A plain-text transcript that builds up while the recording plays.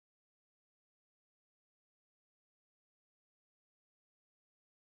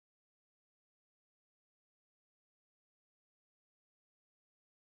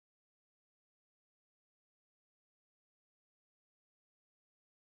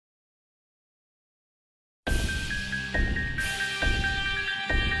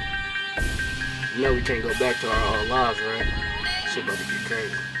You know we can't go back to our old lives, right? Shit about to get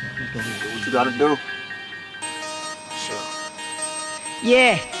crazy. Do what you gotta do. Sure.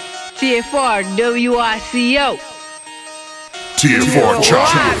 Yeah, T.F.R, W.Y.C.O. T.F.R. chop.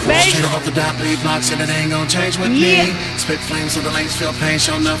 Straight off the dot, bleed blocks, and it ain't gon' change with me. Spit flames so the lanes feel pain,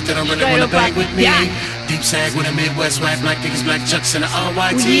 show enough that I really wanna bang with me. Deep sag with a Midwest swag, black niggas, black chucks, and an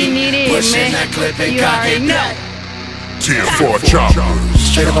L.Y.C.O. Pushing that clip and cock it. T.F.R. chop.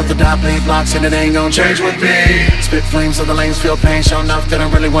 Straight off the dot, bleed blocks, and it ain't gon' change with me. Spit flames so the lanes feel pain, show enough that I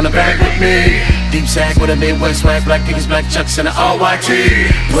really wanna bang with me. Deep sag with a Midwest swag, black niggas, black chucks, and an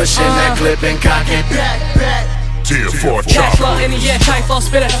L.Y.C.O. Pushing that clip and cock it. T.F.R. Cash flow chop. in the air, tight flow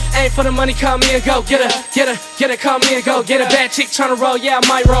spitter. Ain't for the money, call me and go get her, call me and go get a bad chick tryna roll, yeah, I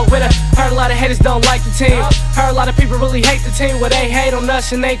might roll with her. Heard a lot of haters don't like the team. Heard a lot of people really hate the team. Well, they hate on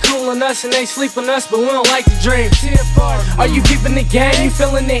us and they cool on us and they sleep on us, but we don't like the dream. Are you keeping the game? You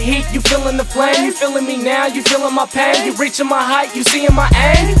feeling the heat? You feeling the flame? You feeling me now? You feeling my pain? You reaching my height? You seeing my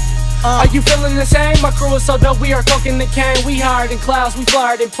aim? Are you feeling the same? My crew is so dope, we are coking the cane. We higher than clouds, we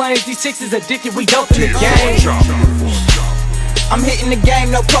flyer than planes. These chicks is addicted, we dope in the game. I'm hitting the game,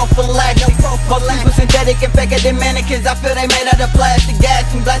 no prophylactic. Most people synthetic and faker than mannequins. I feel they made out of plastic. Gas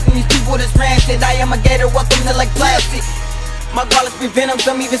and blasting these people that's rancid. I am a gator, welcome to like plastic. My ballers spit venom,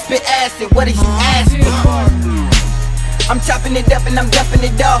 some even spit acid. What is you asking? I'm chopping it up and I'm dumping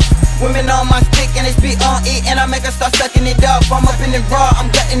it off. Women on my stick and they spit on it, and I make her start sucking it off. I'm up in the raw,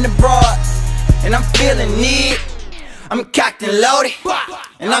 I'm gutting the broad, and I'm feeling it. I'm cocked and loaded,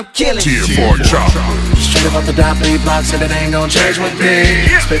 and I'm killing T.F.R. chop. Straight off the dot, bleed blocks, and it ain't gon' change with me.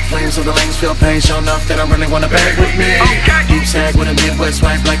 Spit flames so the lanes feel pain, show enough that I really wanna bang with me. Deep sag with a Midwest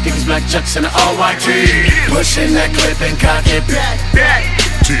swag, black niggas, black chucks, and an L.Y.C.O. Pushing that clip and cock it.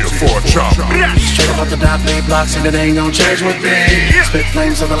 T.F.R. chop. Straight off the dot, bleed blocks, and it ain't gon' change with me. Spit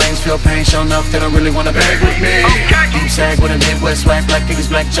flames so the lanes feel pain, show enough that I really wanna bang with me. Deep sag with a Midwest swag, black niggas,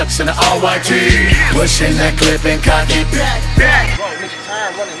 black chucks, and an L.Y.C.O. Pushing that clip and cock it. I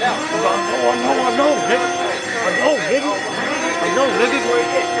know, nigga.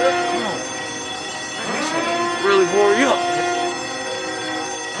 Come on. Really hurry up.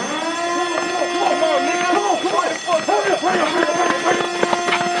 Come on, nigga. Hurry up.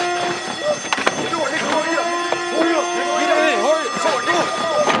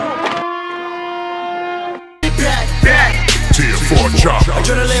 T.F.R. chop.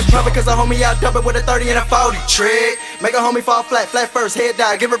 Adrenaline pumping cause a homie out dumping with a 30 and a 40 trick. Make a homie fall flat first, head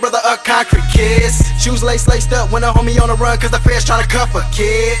down, give a brother a concrete kiss. Shoes laced up when a homie on the run cause the feds tryna cuff a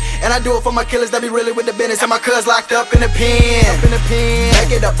kid. And I do it for my killers that be really with the business, and my cuz locked up in the pen.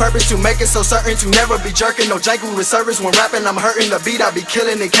 Make it a purpose to make it so certain to never be jerking. No janky with service when rapping, I'm hurting the beat, I be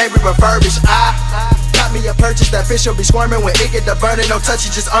killing it, can't be refurbished. Got me a purchase, that fish will be squirming when it get to burning. No touchy,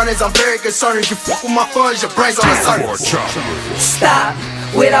 just earnings, I'm very concerned. You fuck with my funds, your brains on the surface. Stop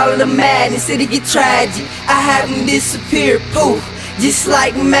with all of the madness, it'll get tragic. I have them disappear, poof, just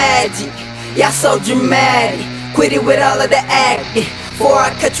like magic. Y'all so dramatic, quit it with all of the acting. Before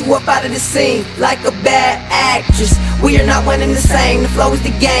I cut you up out of the scene like a bad actress. We are not one and the same, the flow is the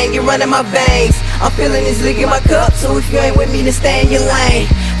gang, it run in my veins. I'm feeling this lick in my cup, so if you ain't with me then stay in your lane.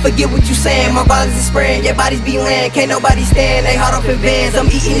 Forget what you saying, my bodies is spraying, your bodies be laying. Can't nobody stand, they hard off in vans. I'm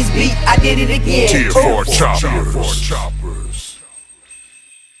eating this beat, I did it again. T.F.R. chop.